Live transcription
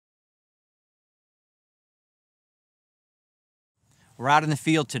We're out in the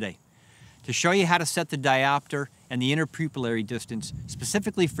field today to show you how to set the diopter and the interpupillary distance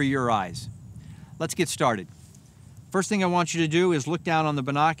specifically for your eyes. Let's get started. First thing I want you to do is look down on the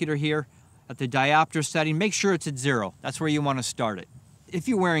binocular here at the diopter setting. Make sure it's at 0. That's where you want to start it. If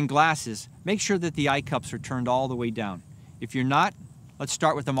you're wearing glasses, make sure that the eye cups are turned all the way down. If you're not, let's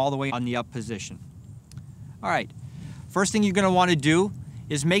start with them all the way on the up position. All right, first thing you're going to want to do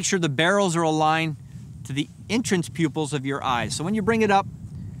is make sure the barrels are aligned to the entrance pupils of your eyes. So when you bring it up,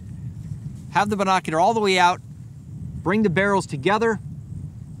 have the binocular all the way out, bring the barrels together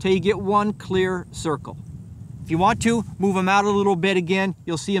till you get one clear circle. If you want to, move them out a little bit again,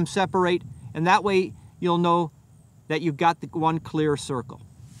 you'll see them separate, and that way you'll know that you've got the one clear circle.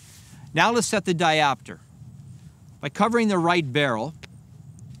 Now let's set the diopter. By covering the right barrel,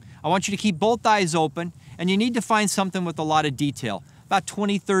 I want you to keep both eyes open, and you need to find something with a lot of detail, about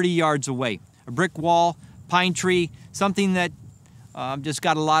 20, 30 yards away. A brick wall, pine tree, something that just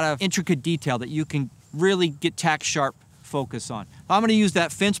got a lot of intricate detail that you can really get tack sharp focus on. I'm going to use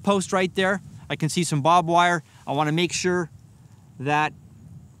that fence post right there. I can see some barbed wire. I want to make sure that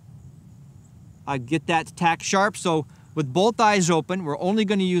I get that tack sharp. So with both eyes open, we're only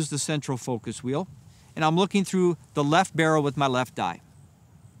going to use the central focus wheel. And I'm looking through the left barrel with my left eye.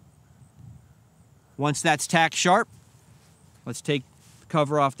 Once that's tack sharp, let's take the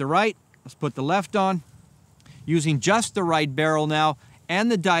cover off the right. Let's put the left on. Using just the right barrel now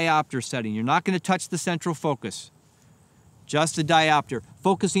and the diopter setting. You're not going to touch the central focus. Just the diopter.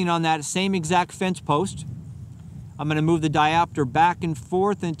 Focusing on that same exact fence post. I'm going to move the diopter back and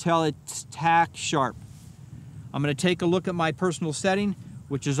forth until it's tack sharp. I'm going to take a look at my personal setting,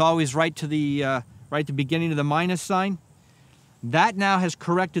 which is always right to the beginning of the minus sign. That now has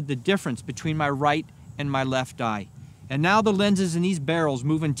corrected the difference between my right and my left eye. And now the lenses in these barrels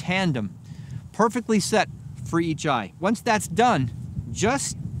move in tandem, perfectly set for each eye. Once that's done,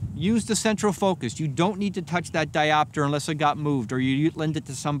 just use the central focus. You don't need to touch that diopter unless it got moved or you lend it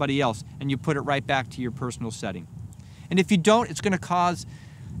to somebody else and you put it right back to your personal setting. And if you don't, it's going to cause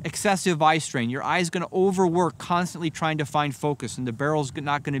excessive eye strain. Your eye's going to overwork constantly trying to find focus, and the barrel's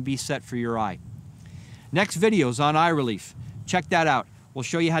not going to be set for your eye. Next video is on eye relief. Check that out. We'll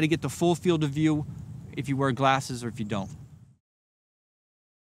show you how to get the full field of view if you wear glasses or if you don't.